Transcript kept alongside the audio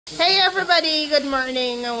Hey everybody, good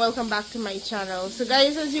morning and welcome back to my channel. So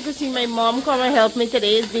guys, as you can see, my mom come and help me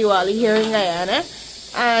today. It's Diwali here in Guyana.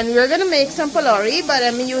 And we're gonna make some pulori, but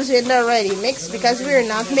I'm using the ready mix because we're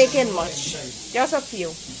not making much. Just a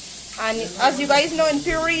few. And as you guys know, in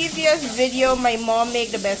previous video, my mom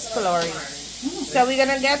make the best pulori. So we're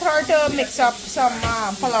gonna get her to mix up some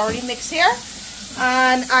pulori mix here.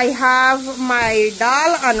 And I have my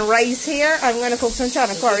dal and rice here. I'm gonna cook some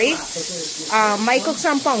chana curry. Might cook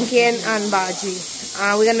some pumpkin and bhaji.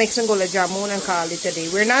 We're gonna make some gulab jamun and kali today.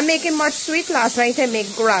 We're not making much sweet. Last night I made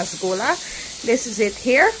rasgola. This is it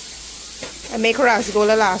here. I make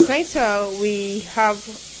rasgola last night, so we have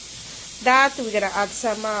that. We're gonna add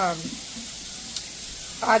some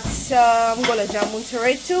gulab jamun to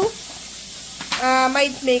it too.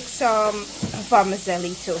 Might make some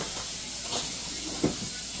vermicelli too.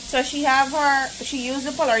 So she used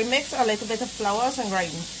the pulori mix, a little bit of flour, and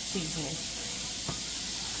grinding seasoning.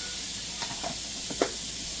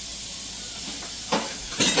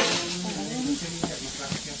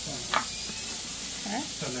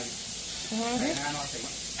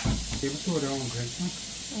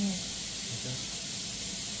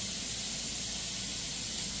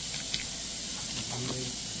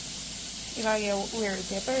 Ilagay weird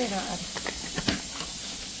pepper na add.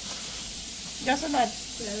 Just a bit.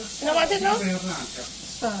 You know what it no?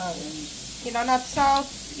 You know, not salt,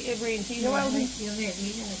 green tea.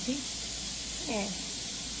 Yeah.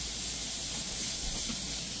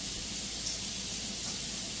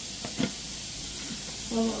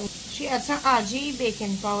 She adds some aji,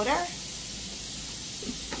 baking powder.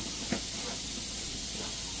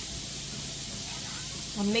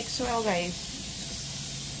 And mix well, guys.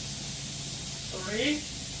 Sorry.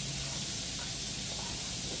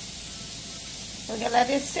 We're gonna let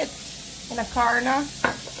it sit in a corner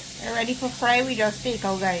and ready for fry. We just take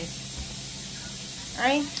out, guys.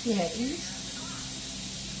 Right? Yeah.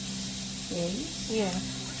 Yeah.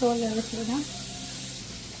 So a little now.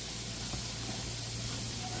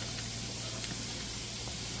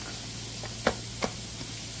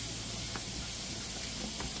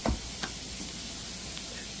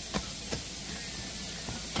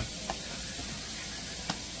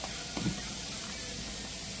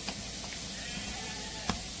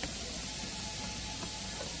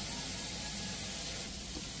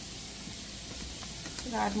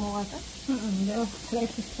 Add more water. No,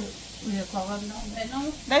 like this. We'll cover no.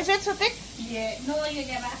 That's it, so thick? Yeah, no, you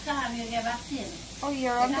get back on, you get back in. Oh,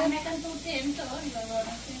 you're on there? I'm making 2 thin, so you're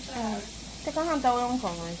running things. Take a hand down on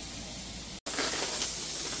cover.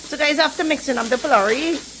 So guys, after mixing up the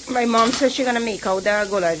pulori, my mom says she's gonna make out the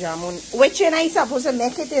gulab jamun. Which I supposed to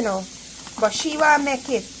make it, you know. But she won't make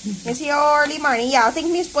it. You see how early morning? Yeah, I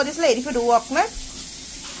think Miss put this lady for the work, no?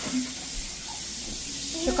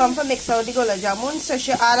 She come for mix out the gulab jamun, so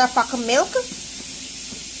she add a pack of milk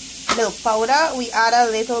powder. We add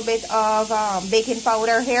a little bit of baking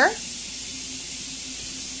powder here.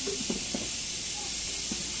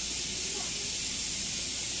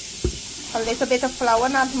 A little bit of flour,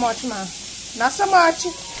 not much, ma. Not so much.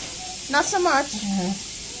 Not so much.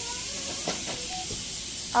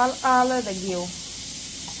 All of the ghee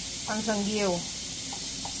and some ghee.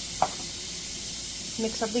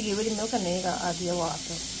 Mix up the ghee with the milk and then you add your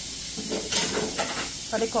water.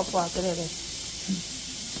 Add a cup of water there.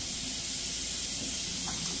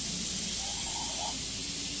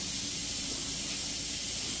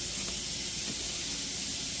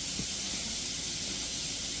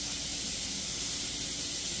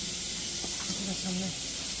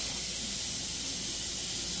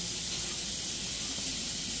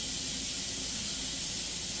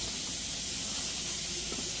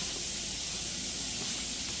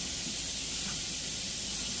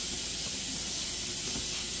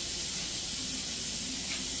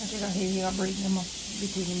 Here you are breaking them up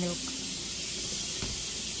between the milk.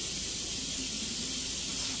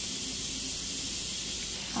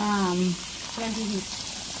 Plenty heat.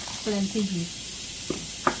 Plenty heat.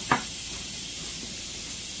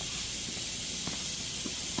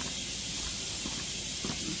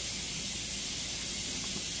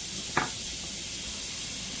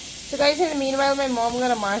 So guys, in the meanwhile, my mom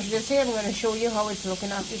gonna mash this here. I'm gonna show you how it's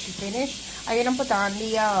looking after she finished. I'm gonna put on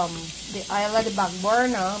the oil at the back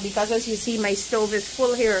burner because as you see, my stove is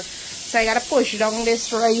full here. So I gotta push down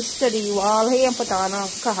this rice to the wall here and put on a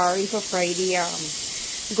kahari for fry the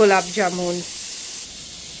gulab jamun.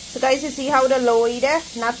 So guys, you see how the low there?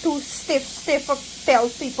 Not too stiff for tell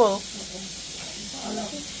people.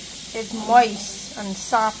 It's moist and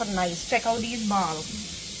soft and nice. Check out these balls.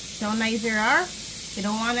 See how nice they are? You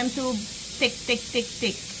don't want them too thick.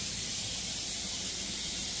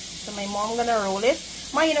 So my mom gonna roll it.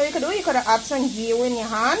 Ma, you know what you could do? You could add some ghee in your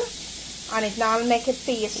hand, and it now make it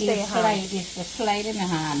taste in your hand. Slide in my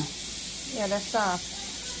hand. Yeah, that's soft.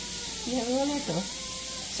 Yeah, roll it up.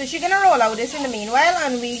 So she's gonna roll out this in the meanwhile,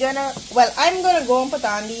 and we gonna, well, I'm gonna go and put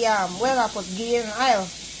on the, where I put ghee in oil.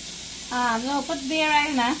 No, put beer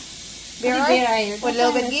oil now. Beer oil? With a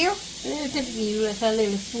little bit of ghee? A little bit of ghee, like a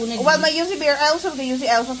little spoon of ghee. Well, I use the beer oil, so we can use the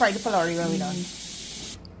oil for fry the pylori when we're done.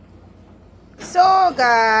 So,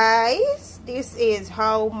 guys, this is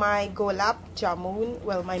how my gulab jamun,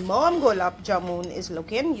 well, my mom gulab jamun is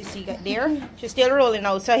looking. You see that there? She's still rolling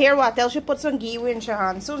out. So here what else? She put some ghee in her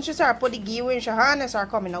hand. Soon she start put the ghee in her hand, it start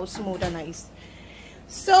coming out smooth and nice.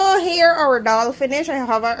 So here our dal finish. I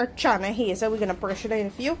have our chana here, so we're gonna brush it in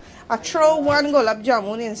a few. I throw one gulab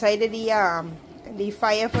jamun inside of the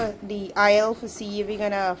fire for the oil to see if we're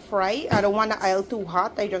gonna fry. I don't want the oil too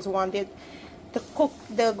hot. I just want it to cook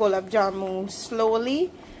the gulab jamun slowly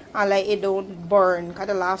and like it don't burn, because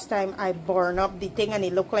the last time I burned up the thing and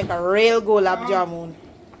it looked like a real gulab jamun.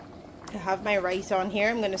 I have my rice on here.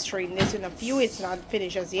 I'm going to strain this in a few. It's not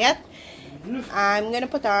finished as yet. I'm going to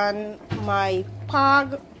put on my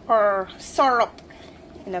pag or syrup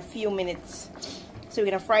in a few minutes. So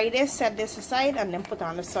we're going to fry this, set this aside, and then put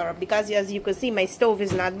on the syrup, because as you can see my stove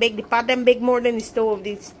is not big. The pot them big more than the stove.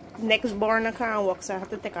 This next burner can't work, so I have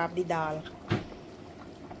to take off the dal.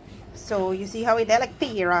 So you see how it there like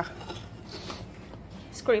tira.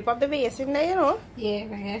 Scrape up the base in there, you know. Yeah,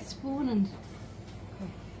 with a spoon and.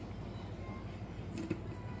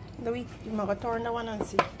 Let me turn that one and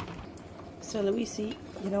see. So let me see.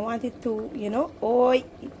 You don't want it to, you know. Oh, you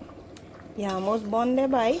almost burn there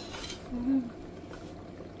by.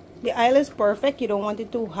 The oil is perfect. You don't want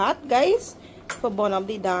it too hot, guys, for burn up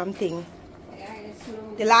the damn thing.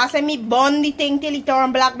 The last time me burn the thing till it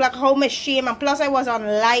turned black, how much shame. And plus I was on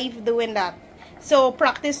live doing that. So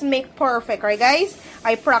practice make perfect, right guys?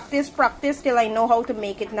 I practice till I know how to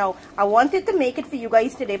make it now. I wanted to make it for you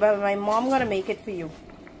guys today, but my mom gonna make it for you.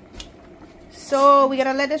 So we're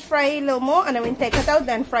gonna let this fry a little more, and then we take it out,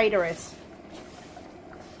 then fry the rest.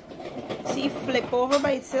 See, flip over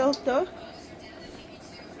by itself too.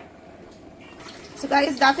 So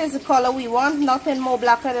guys, that is the color we want. Nothing more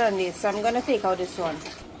blacker than this. So I'm going to take out this one.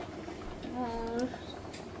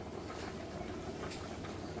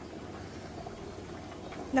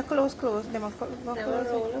 Now close. Then I'll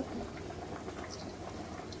close.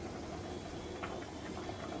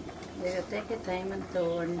 You take your time and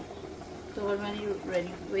turn. Turn when you're ready,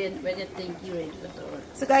 when you think you're ready to turn.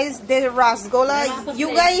 So guys, the rasgola,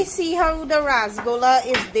 you guys see how the rasgola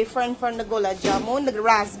is different from the gulab jamun. The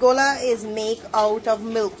rasgola is made out of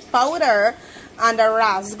milk powder, and the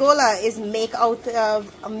rasgola is made out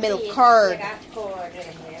of milk curd.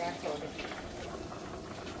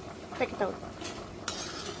 Take it out.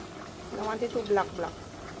 I want it to black.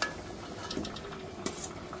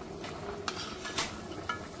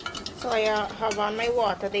 So I have on my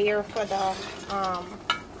water there for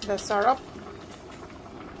the syrup.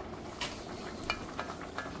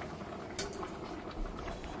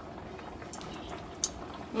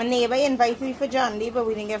 My neighbor invited me for Jandy, but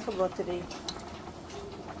we didn't get forgot today.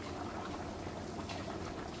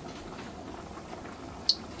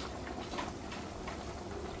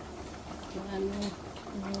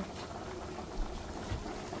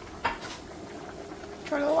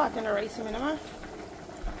 Throw a little water in the rice a minute, man.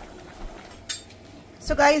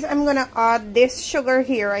 So guys, I'm gonna add this sugar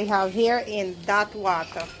here I have here in that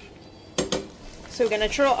water. So we're gonna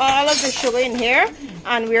throw all of the sugar in here,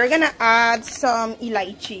 and we're gonna add some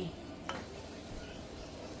elaichi.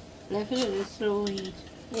 Left it in slow heat.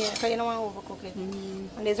 Yeah, because you don't want to overcook it.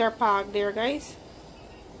 And there's our pag there, guys.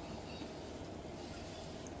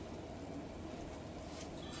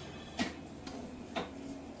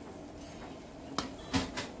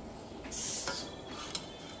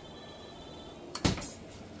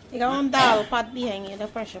 You got one dal pot behind you, the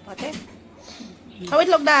pressure pot, eh? How it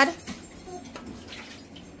look, Dad?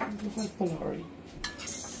 Look like pylori.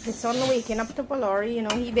 The sun waking up to pylori, you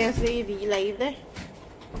know, he basically be live there.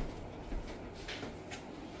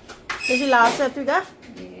 This is the last set we got?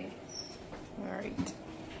 Yeah. Alright.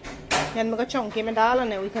 Then we got chunky my dal,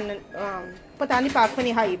 and then we can put on the pack for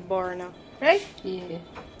the high bar now. Right? Yeah.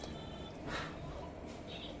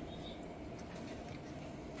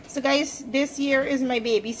 So guys, this year is my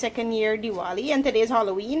baby's second year Diwali, and today's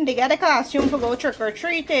Halloween. They got a costume to go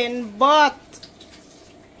trick-or-treating, but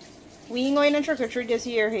we ain't going to trick-or-treat this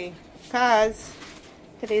year, hey, because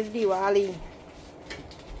today's Diwali.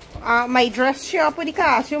 My dress shop with the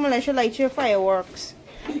costume unless you light your fireworks.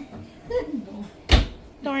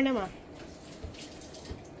 Darn them,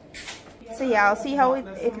 So y'all see how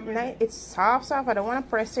it's soft. I don't want to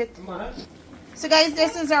press it. So guys,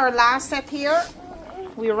 this is our last set here.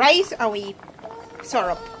 We rice and we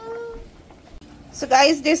syrup. So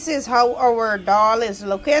guys, this is how our dal is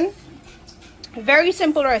looking. Very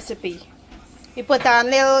simple recipe. You put on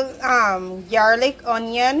little garlic,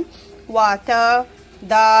 onion, water,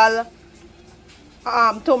 dal,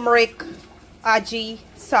 turmeric, aji,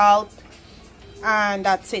 salt, and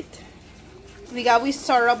that's it. We got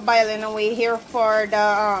syrup boiling away here for the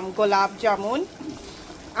gulab jamun.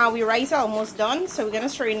 And we rice almost done, so we're gonna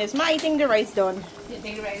strain this. I think the rice done. You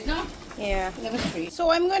think the rice done? Yeah. So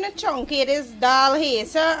I'm gonna chunky this dal here,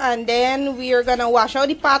 and then we are gonna wash out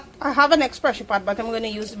the pot. I have an expression pot, but I'm gonna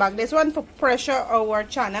use back this one for pressure our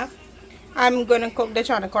chana. I'm gonna cook the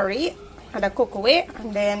chana curry and the cook away,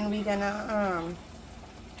 and then we're gonna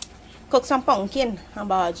cook some pumpkin and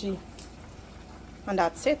bhaji, and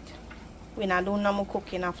that's it. We're not doing no more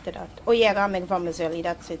cooking after that. Oh yeah, I gotta make vermicelli.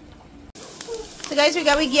 That's it. So guys, we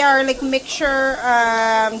got with garlic mixture,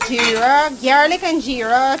 jeera, garlic and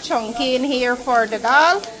jeera chunky in here for the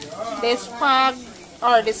dal. This pak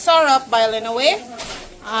or the syrup boiling away,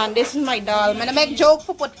 and this is my dal. I'm gonna make joke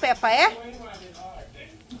for put pepper, eh?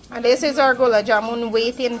 And this is our gulab jamun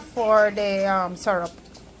waiting for the syrup.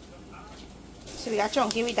 So we got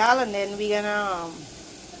chunky with dal, and then we're gonna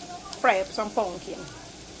fry up some pumpkin.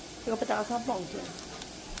 We're gonna put out some pumpkin,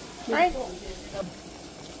 right?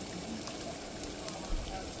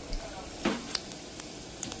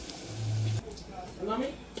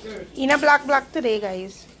 In a black today,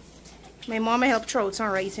 guys. My mom helped throw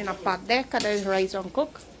some rice in a pot there because there's rice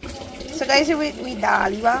uncooked. So guys, we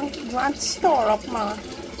dal. You want to store up, ma?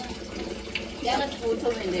 Yeah, let's put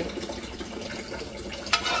some in there.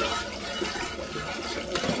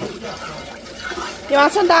 You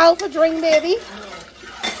want some dal for drink, baby?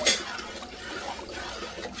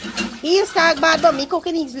 He is not bad, but me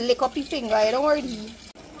cooking his lick up his finger. I don't worry.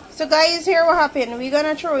 So guys, here what happened. We're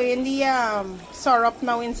gonna throw in the syrup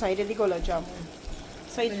now inside of the gulab jamun.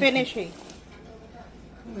 So it's finished here.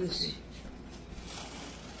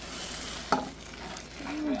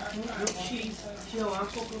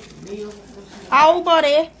 How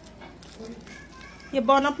buddy? You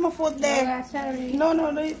burn up my foot there. No,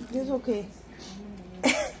 it's okay.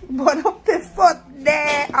 Burn up the foot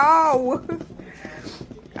there. Ow.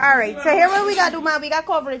 Alright, so here what we gotta do, man. We got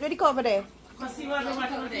coverage. What do you cover there? I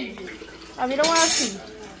mean, don't want to see.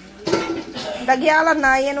 The girl and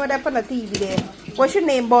I know that on the TV there. What's your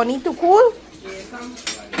name, Bonnie? Too cool?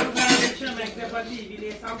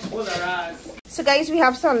 So guys, we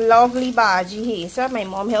have some lovely bhaji here. So my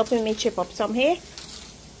mom helping me chip up some here.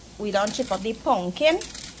 We don't chip up the pumpkin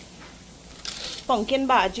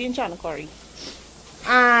bhaji and chana curry.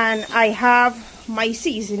 And I have my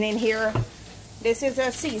seasoning here. This is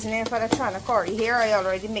a seasoning for the chana curry here. I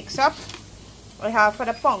already mix up. I have for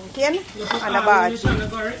the pumpkin and the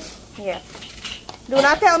bhaji. Yeah. Do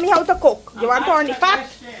not tell me how to cook. You want to turn the pot?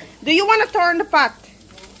 Do you want to turn the pot?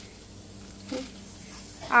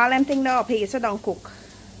 All them things up here, so don't cook.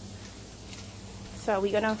 So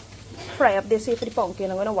we're gonna fry up this here for the pumpkin.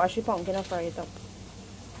 I'm gonna wash the pumpkin and fry it up.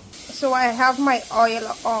 So I have my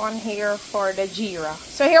oil on here for the jeera.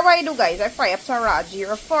 So here what I do, guys, I fry up some raw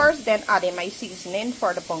jeera first, then add in my seasoning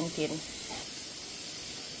for the pumpkin.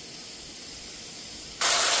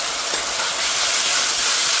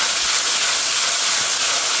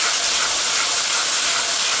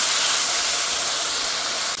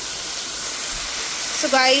 So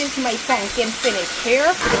guys, my pumpkin finished here.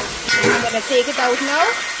 I'm gonna take it out now,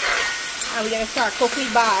 and we're gonna start cooking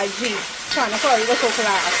bhaji. Chana curry will cook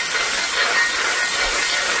last.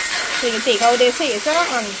 So you can take out this here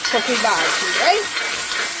and cook the bhaji, right?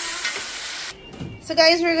 So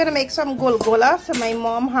guys, we're gonna make some gulgula. So my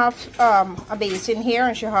mom have a basin here,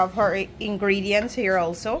 and she have her ingredients here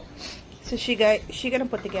also. So she gonna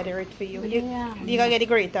put together it for you. You gotta get the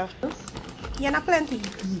grater. Yeah, not plenty.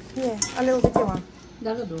 Yeah, a little bit you want.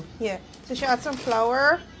 That'll do. Yeah. So she add some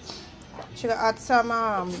flour. She gonna add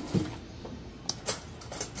some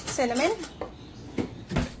cinnamon.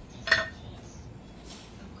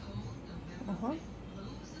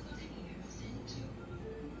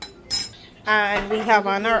 And we have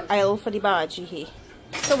on our oil for the bhaji here.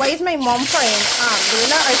 So why is my mom frying? Doing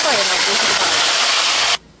that, I frying up this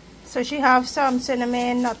bhaji. So she have some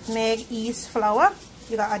cinnamon, nutmeg, yeast, flour.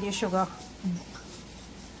 You gotta add your sugar.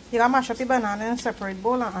 You gotta mash up your banana in a separate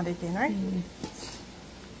bowl and add it in, right?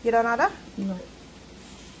 You don't add that? No.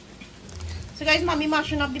 So guys, mommy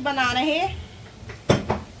mashing up the banana here.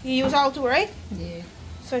 You use all two, right? Yeah.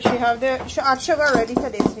 So she add sugar ready to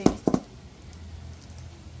this here.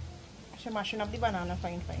 She mashing up the banana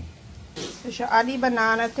fine. You should add the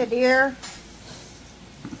banana to there.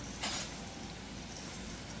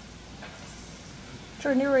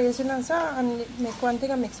 Turn the raisin and make one thing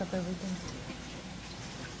and mix up everything.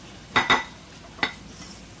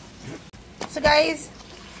 So guys,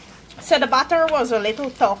 so the batter was a little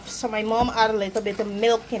tough, so my mom added a little bit of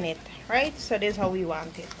milk in it, right? So this is how we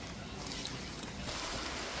want it.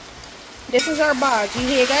 This is our bhaji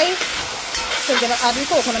here, guys. So we're gonna add the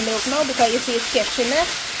coconut milk now because you see it's catching there.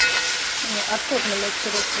 I'm gonna add coconut milk to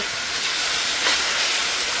this.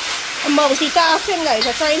 I'm multitasking, guys.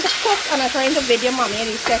 I'm trying to cook and I'm trying to video mommy at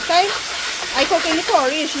the same time. I cook in the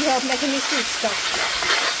curry and she helped making the sweet stuff.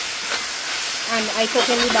 And I cook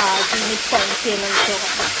in the bhaji with pumpkin and so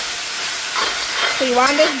on. So you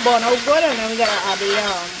want this bun out good, and then we're gonna add the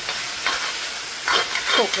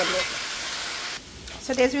coconut milk.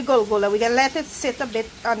 So this we gulgula. We're gonna let it sit a bit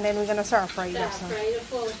and then we're gonna start fry this.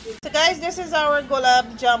 So guys, this is our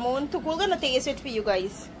gulab jamun. Tukul gonna taste it for you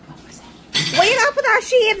guys. Why you not put our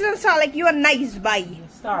shades and sound like you a nice buy?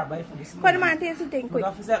 Star buy for this. Come on, taste the thing quick.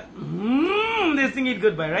 This thing is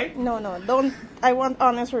good buy, right? No, don't. I want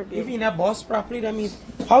honest review. If you're not boss properly, that means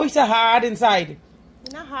how is it hard inside?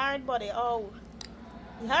 It's not hard, buddy. Oh,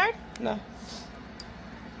 you hard? No.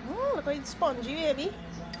 Oh, look how it's spongy, baby.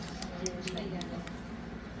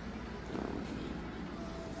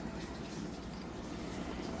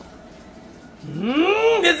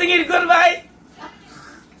 This thing is good buy.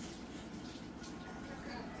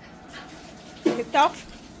 Is it tough?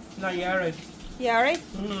 No, you're right. You alright?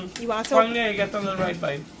 You want some? Finally, I get on the right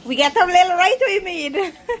buy. We get a little right we made.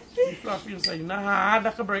 It's fluffy inside. Not hard,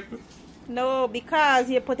 that can break. No, because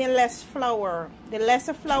you're putting less flour. The less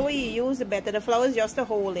of flour you use, the better. The flour is just to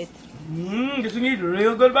hold it. This thing is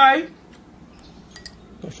real good buy.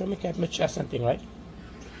 Don't show me kept my chest and thing, right?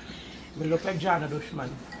 We look like Jana Dushman.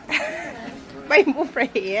 By move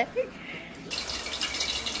right here.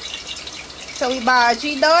 So we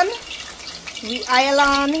bhaji done. We aisle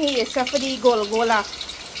on here so for the golgola.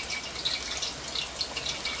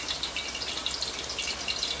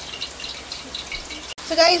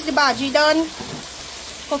 So guys, the bhaji done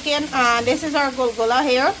cooking, and this is our golgola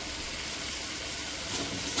here.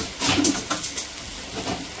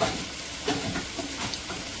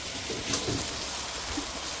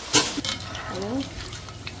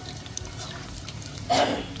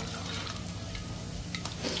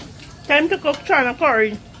 Time to cook chana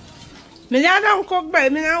curry. Me not don't cook,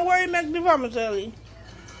 but me not worry make the vermicelli.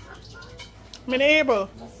 Me not able.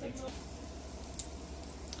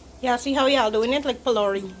 Yeah, see how y'all doing it like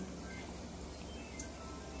pillory.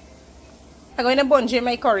 I'm going to bungee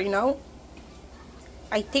my curry now.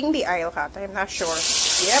 I think the oil hot, I'm not sure.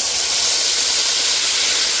 Yep.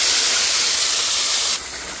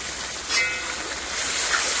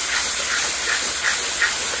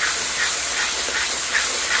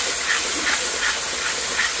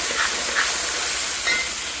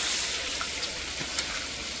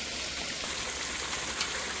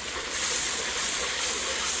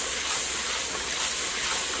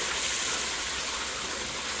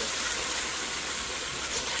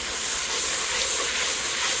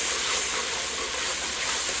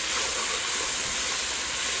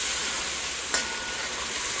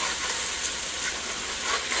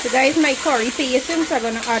 So guys, my curry pieces are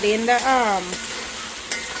gonna add in the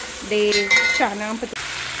chana and potato.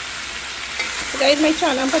 So guys, my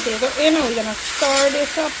chana and potato in, and we're gonna stir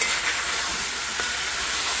this up.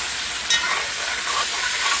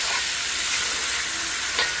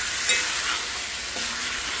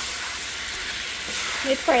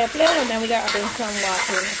 Let's fry up a little, and then we gotta add in some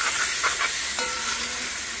water in it.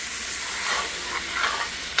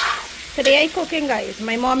 Today I cooking, guys.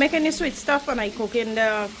 My mom making the sweet stuff and I cooking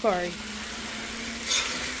the curry.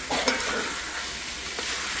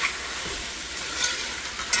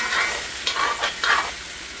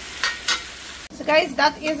 So guys,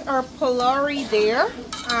 that is our pillory there,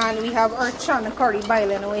 and we have our chana curry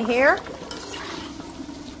boiling over here.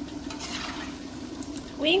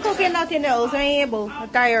 We ain't cooking nothing else. I ain't able. I'm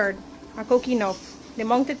tired. I cook enough. The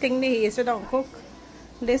amount of thing they here, so don't cook.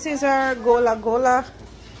 This is our gola.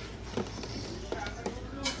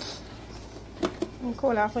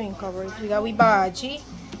 Cola for in coverage. We got bhaji,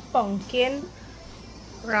 pumpkin,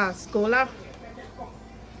 rasgola,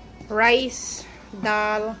 rice,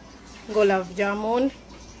 dal, gulab jamun,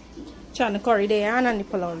 chana curry there, and the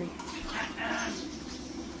pillory.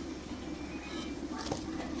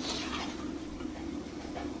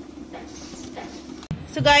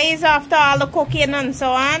 So guys, after all the cooking and so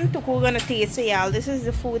on, Tuku gonna taste it, y'all. This is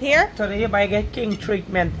the food here. Today I get king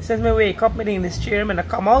treatment. Since I wake up, me in this chair, I'm gonna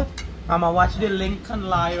come out. I'ma watch the Lincoln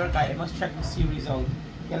Liar guy. I must check the series out.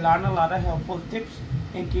 You learn a lot of helpful tips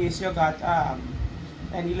in case you got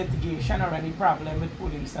any litigation or any problem with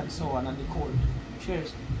police and so on the court.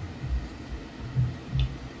 Cheers.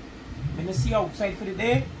 I'm gonna see outside for the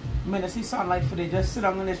day. I'm gonna see sunlight for the day. Just sit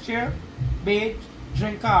down in this chair, bathe,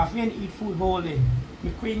 drink coffee and eat food whole day.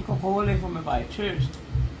 My queen cook whole day for me by. Cheers.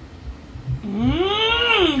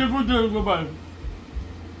 Good food there, go by.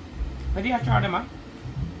 Where do you try them, man?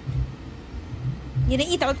 You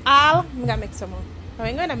didn't eat out all? I'm gonna make some more.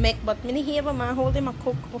 I'm gonna make, but I'm here, but I'm holding my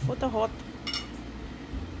cook before the hot.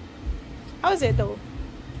 How's it though?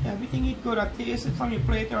 Everything is good. I taste it from your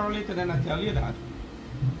plate earlier, then I tell you that.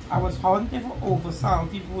 I was hunting for over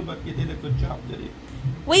salty food, but you did a good job today.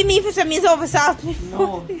 What do you mean for some is over salty?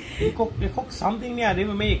 No, they cook something there. They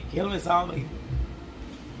will make kill me salty.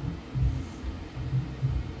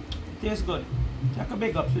 Tastes good. Take a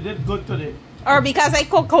big up. You did good today. Or because I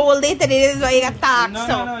cook whole day today, is why you got taxed.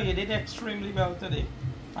 No, you did extremely well today.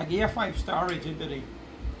 I gave you a 5-star rating today.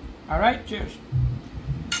 Alright, cheers.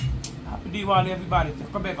 Happy Diwali, everybody.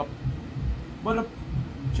 Take a big up. But up.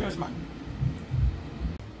 Cheers, man.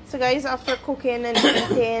 So guys, after cooking and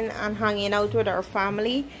eating and hanging out with our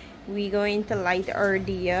family, we're going to light our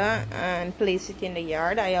diya and place it in the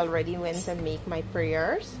yard. I already went and make my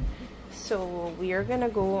prayers. So we are gonna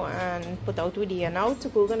go and put out with diya now.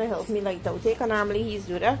 Tuku gonna help me light out it, and normally he's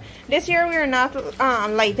do that. This year we are not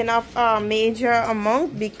lighting up a major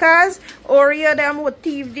amount because Oreo them would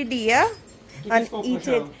thief the diya and eat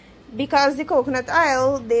it. Because the coconut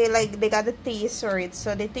oil, they got the taste for it,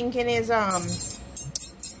 so they thinking is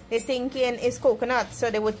coconut,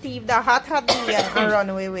 so they would thief the hot diya and run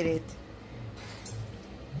away with it.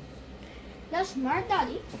 That's smart,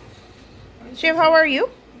 Daddy. Shiv, how are you?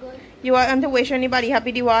 Good. You want to wish anybody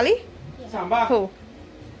happy Diwali? Yeah. Samba. Who?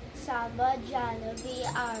 Saba, Janavi,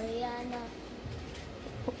 Ariana.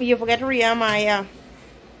 You forget Ria, Maya,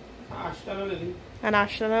 Ashton and Lily. and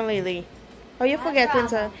Ashton and Lily. How you forgetting,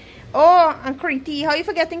 sir? Oh, and Kriti. How you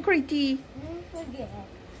forgetting Kriti? Forget.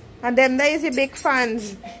 And them there is the big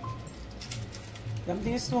fans. Them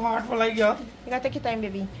things too hard for like you. You gotta take your time,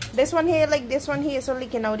 baby. This one here, like this one here, so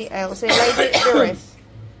leaking out the aisle. So like the rest.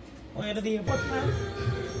 Oh, yeah, the what, man?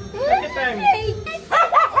 Take your time.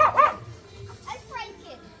 I frank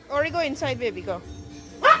it. Or you go inside, baby, go.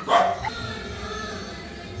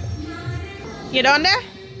 You down there?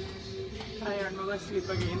 Tired, I'm gonna sleep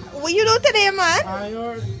again. What you do today, man?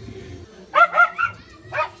 Tired.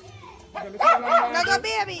 Now go,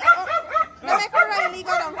 baby. Oh, now make Riley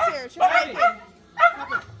go downstairs. She's waiting.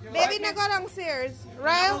 Baby, now go downstairs.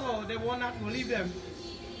 Right? No, they won't have to leave them.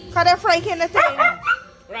 Cause they're freaking the thing.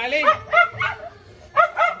 Riley.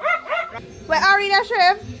 Where are you,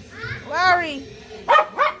 Chef? Where are you?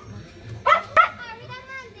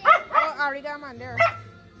 Oh, Ari the man there.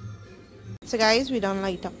 So guys, we don't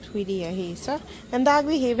light up with the hazer. And dog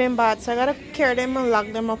behaving bad, so I gotta carry them and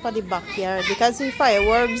lock them up at the backyard because the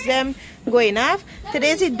fireworks them going off.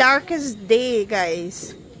 Today's the darkest day,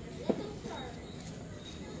 guys.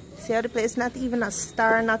 See how the place not even a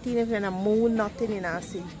star, not even a moon, nothing in our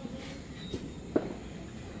sea.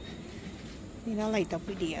 We don't light up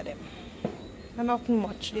with the them. And nothing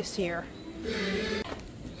much this year.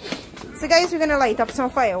 So guys, we're gonna light up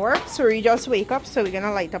some fireworks. So we just wake up, so we're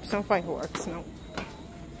gonna light up some fireworks now.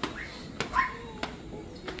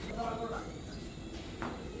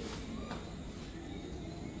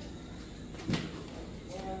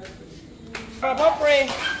 Papa, pray.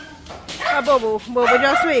 Ah, Bobo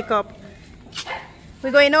just wake up.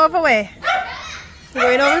 We're going over where? We're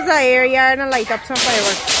going over the area and light up some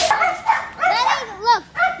fireworks. Daddy, look.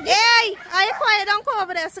 Hey, I quiet, don't come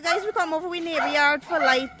over there. So guys, we come over with neighbor yard for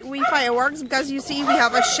light we fireworks because you see we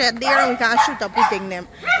have a shed there and we can't shoot up within them.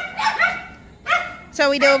 So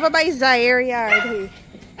we go over by Zaire yard here.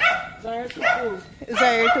 Zaire too cool.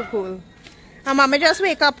 Zaire too cool. And mama just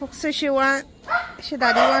wake up so she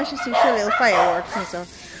daddy wants to see she little fireworks and so.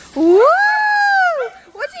 Woo!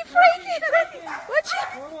 What's he freaking? What's he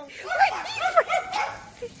freaking?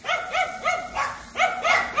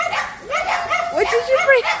 What did you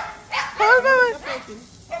bring? Hold on.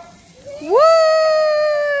 Woo!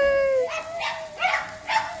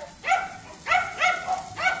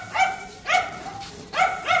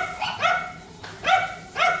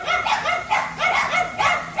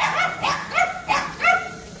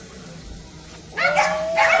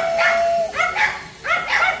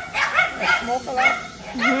 Smoke a lot.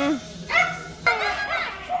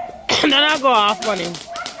 Then I'll go off on him.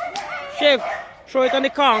 Chef, throw it on the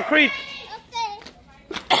concrete.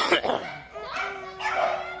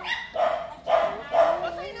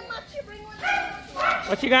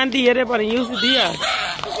 What you gonna do there, buddy? Use the deer.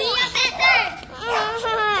 See you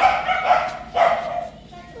better.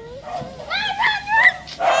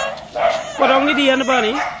 down with the and the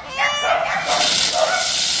bunny.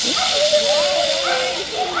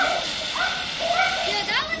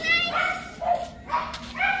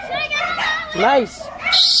 Nice.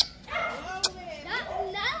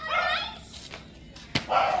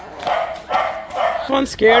 One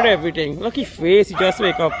scared everything. Look his face, he just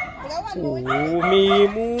wake up. Oh, me,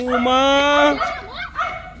 mama.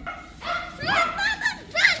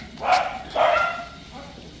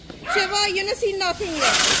 Shiva, you don't see nothing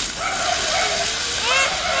yet.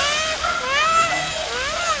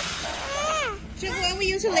 Shiva, when we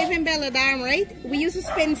used to live in Belladam, right? We used to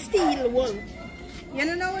spin steel wool. You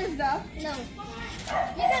don't know what's that? No.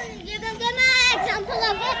 You can give me an example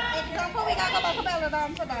of it. Example, we gotta go back to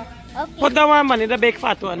Belladam for that. Okay. Put that one money, the big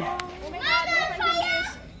fat one.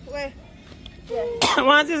 Wait.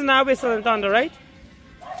 Once is now whistle and thunder, right?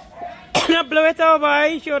 Now blow it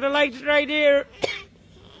over, show the light right here.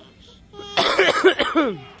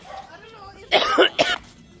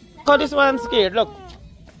 Oh, this one scared, look.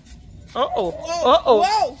 Uh-oh. Uh-oh.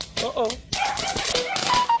 Uh-oh.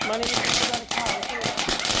 Money.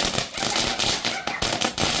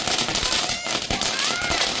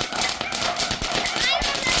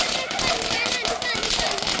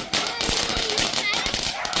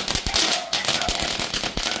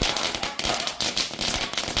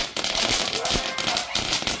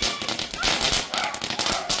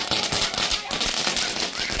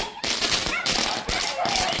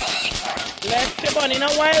 Left the bunny in a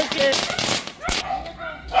wild kid.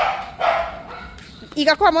 You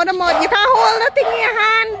got come on the mud. You can't hold the thing in your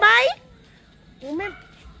hand, bye.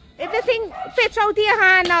 If the thing fits out of your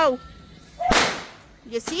hand now.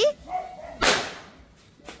 You see?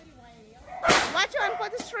 Watch on,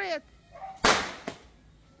 put it straight.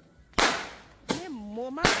 Hey,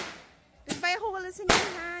 mama. This by hole is in your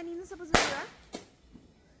hand. You're not supposed to do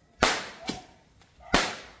that.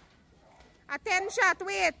 A 10 shot,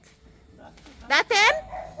 wait. That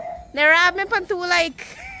 10? Narab me pan two like.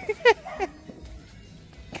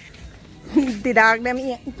 The dog them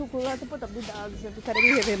eat. Too cool to put up the dogs every time we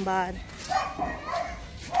have him bad.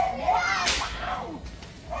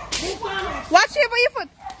 Watch it by your foot.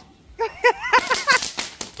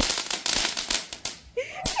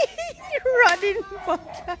 You're running.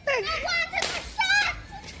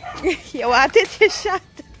 You wanted a shot.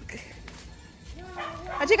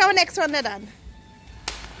 I'll check our next one then.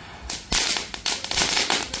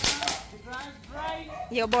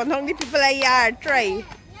 Yo, but how many people are here? Try.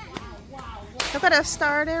 Look at that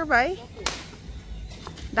star there, right?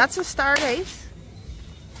 That's a star, guys.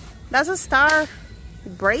 That's a star.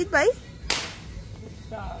 Bright, right?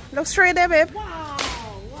 Look straight there, babe. Wow,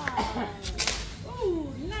 wow.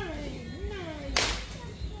 Oh, nice, nice.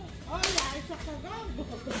 Oh,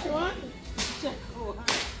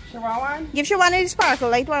 yeah, Give she one of the sparkle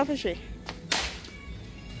light one for she.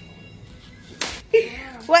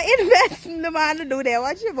 What investment the man to do there?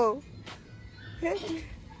 Watch you, bro.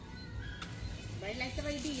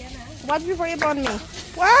 Watch before you burn me.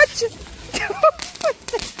 Watch.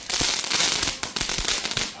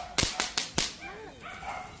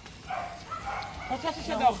 What's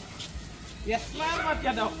your dog? Yes, ma'am, what's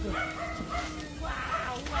your dog? Wow.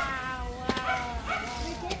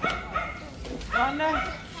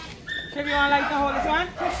 Should you want like to hold this one?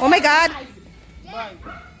 Oh my God. Bye.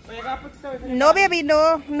 So you gotta put it No, baby,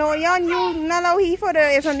 no. No, you not allow he for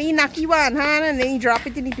the, it's only knocky one, huh? And then you drop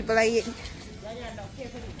it in the people like it.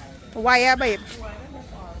 Why, yeah, babe?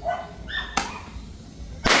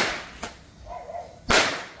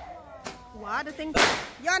 What the thing?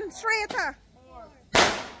 Yon, straight, huh? 4,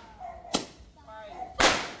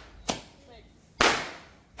 5, 6,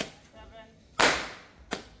 7,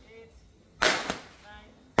 8,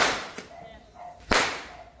 9,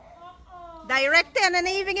 10. Direct 10 and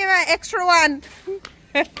even give an extra one.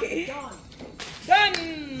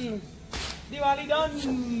 Done! Diwali done!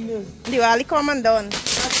 Diwali come and done.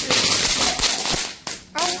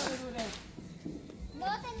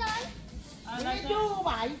 Nothing done. I like do,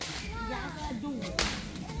 bye. Yeah, do.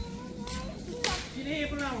 Sini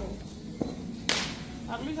po na mo.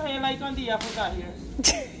 At least I like on the Africa here.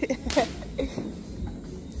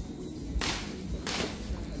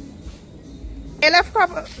 I left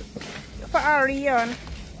couple for Arion.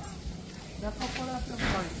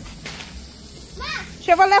 She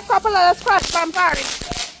have left couple of scratch from Paris.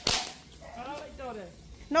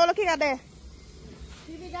 No, looking at there.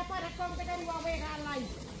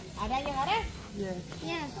 Yeah.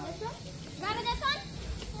 Yeah. This one? Remember this one?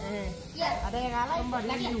 Yeah. Somebody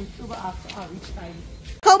on YouTube asked her each time.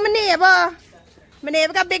 Call my neighbor. My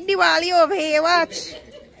neighbor got big Diwali over here. Watch.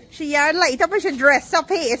 She yarn light up and she dress up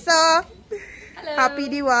here. So Hello. Happy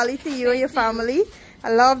Diwali to you and your family. I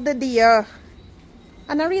love the deer.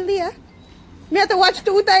 And a real deer. Me have to watch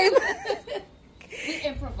 2 times. We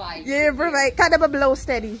improvise. Yeah, improvise. Kind of a blow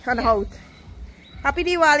steady on the house. Happy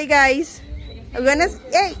Diwali, guys. I'm gonna.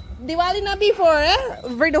 Hey, Diwali not before, eh?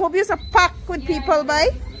 We hope you're packed with people, bye.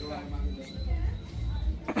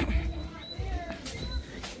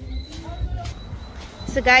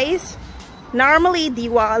 So guys, normally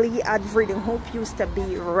Diwali at Freedom Hope used to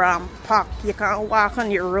be ram-packed. You can't walk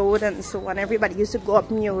on your road and so on. Everybody used to go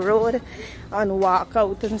up New Road and walk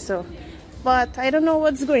out and so. But I don't know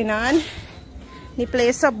what's going on. The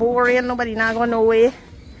place is boring. Nobody not going nowhere.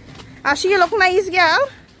 Actually, you look nice, girl.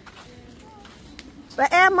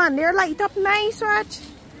 But man, they're light up nice, watch.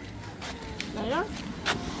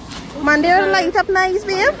 Man, they're light up nice,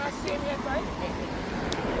 babe.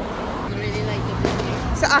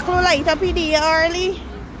 So ako light up here early.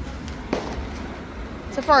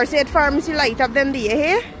 So first aid pharmacy light up them there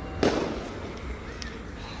here.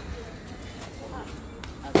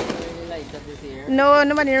 No,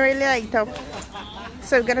 nobody really light up.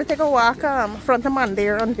 So we're gonna take a walk front of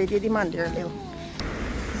Mandir on video the Mandir little.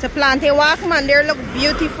 So plenty walk Mandir look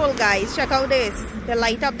beautiful, guys. Check out this. They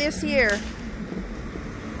light up this year.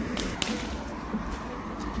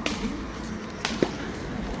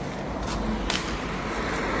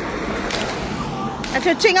 At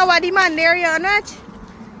yung chinga wadi Mandir yun, at?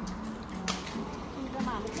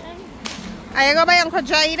 Ayaw ko ba yung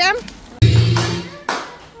kajay them?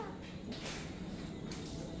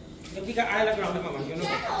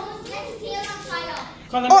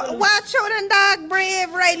 Oh, watch out and dog,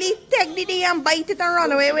 brave, Riley. Take the day and bite it and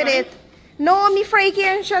run away with it. No, me freaky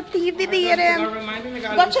and shut thief the day them.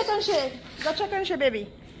 Go check on shit. Go check on shit, baby.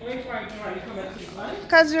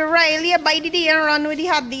 Cause Riley bite the day and run with the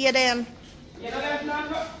hot day them.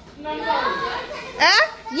 Huh?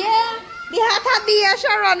 Yeah. The hot day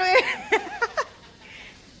shall run away.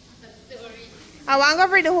 I want to go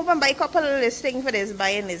for the hope and buy a couple of listings for this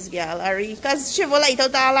buying this gallery. Because she will light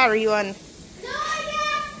out all our one. No,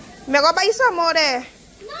 I'm going to buy some more there.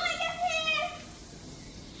 No,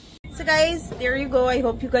 so guys, there you go. I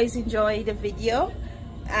hope you guys enjoyed the video.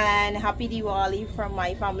 And happy Diwali from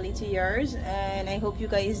my family to yours. And I hope you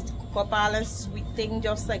guys cook up all a sweet thing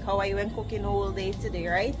just like how I went cooking all day today,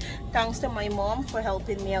 right? Thanks to my mom for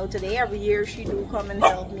helping me out today. Every year she do come and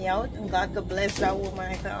help me out. And God bless that woman.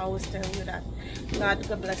 I can always tell you that. God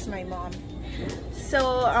bless my mom.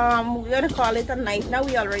 So we're going to call it a night now.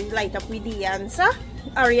 We already light up with the answer.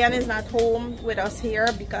 Ariane is not home with us here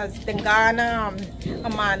because the Ghana a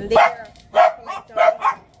man there.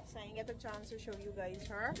 Get a chance to show you guys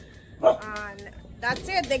her, and that's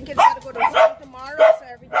it. Then kids gotta go to school tomorrow, so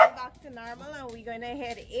everything back to normal, and we're gonna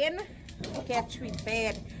head in, catch with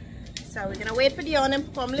bed. So we're gonna wait for the on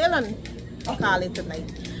and come little and call it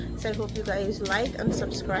tonight. So I hope you guys like and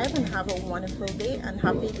subscribe and have a wonderful day and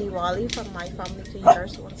happy Diwali from my family to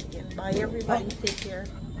yours once again. Bye everybody, take care.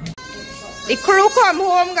 The crew come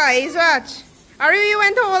home, guys. Watch. You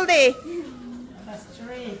went all day.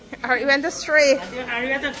 You went astray. I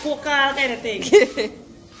went to cook all kind of thing.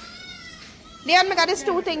 Leon, I got this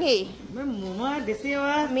 2 thing here. Mama, this is what?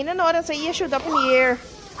 I don't know, that's a ear shoot up in the air.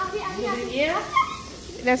 Yeah?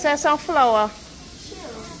 That's a sunflower.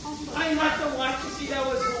 I have to watch to see that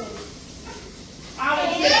was home.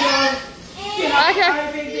 Okay.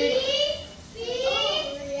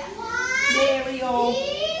 There we go.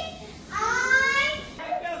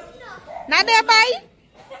 Not there, bye.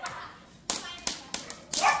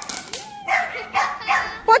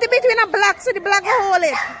 Put it between a block so the block will hold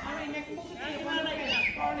it.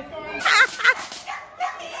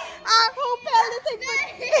 Who fell the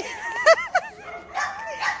thing?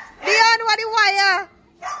 Leon, what the wire?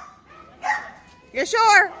 You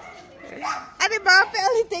sure? And the bar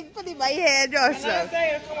fell the thing for my head, Joshua.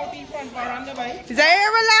 Is that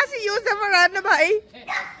ever last you used the veranda by?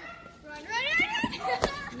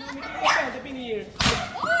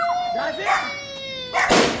 That's it?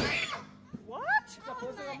 What?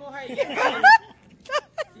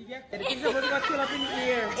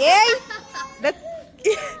 Hey!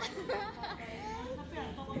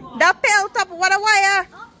 That pelt up, what a wire!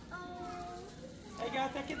 I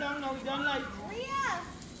gotta take it down now, we don't like.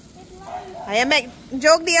 I make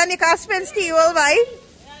joke the only Caspian steel, right?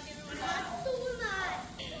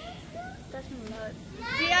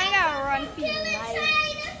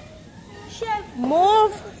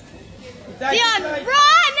 Move! Dion, run!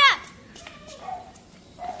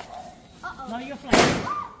 Now you're flying.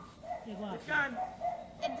 It's gone.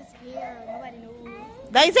 It disappeared. Nobody knows.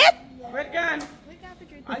 That is it? Where's it gone?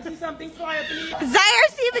 I see something fly up in the air. Zaire,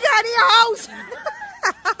 see if we got in your house!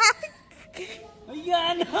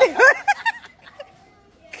 Yeah, no.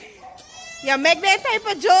 You make that type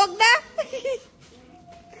of joke there?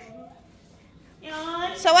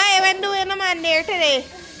 So what you been doing man there today?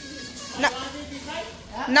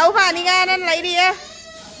 No funny guy and lady here.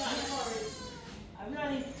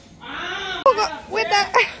 With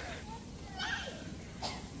that.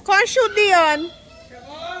 Can't shoot Dion.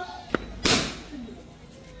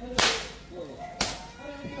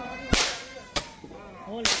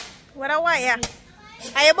 What a wire.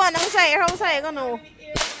 Are you born outside? Outside, you know.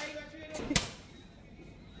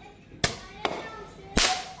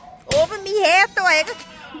 Open me hair to I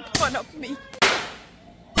got one up me.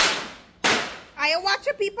 Are you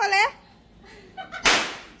watching people eh?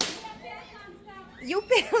 You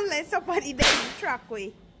feel like somebody there in the truck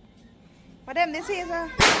way. What them this is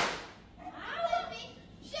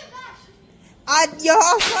your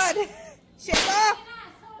husband. Shit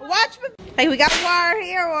watch me. Hey, we got wire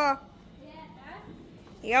here or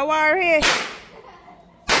you got wire here.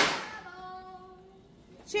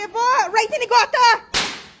 Shit right in the gutter.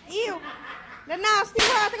 Ew. The nasty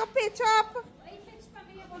one, take a picture up.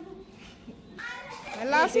 My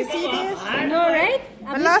last you see this? No, right?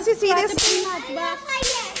 My last you see this?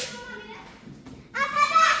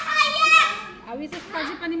 I was just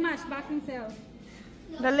fuzzy pani match back himself.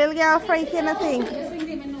 The little girl freaking I think.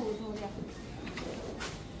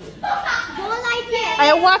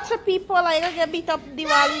 I watch the people like I get beat up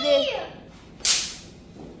Diwali day.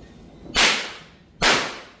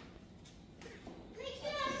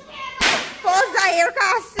 Pause the hair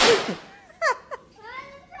cast.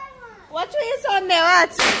 Watch what you on there,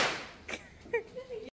 watch.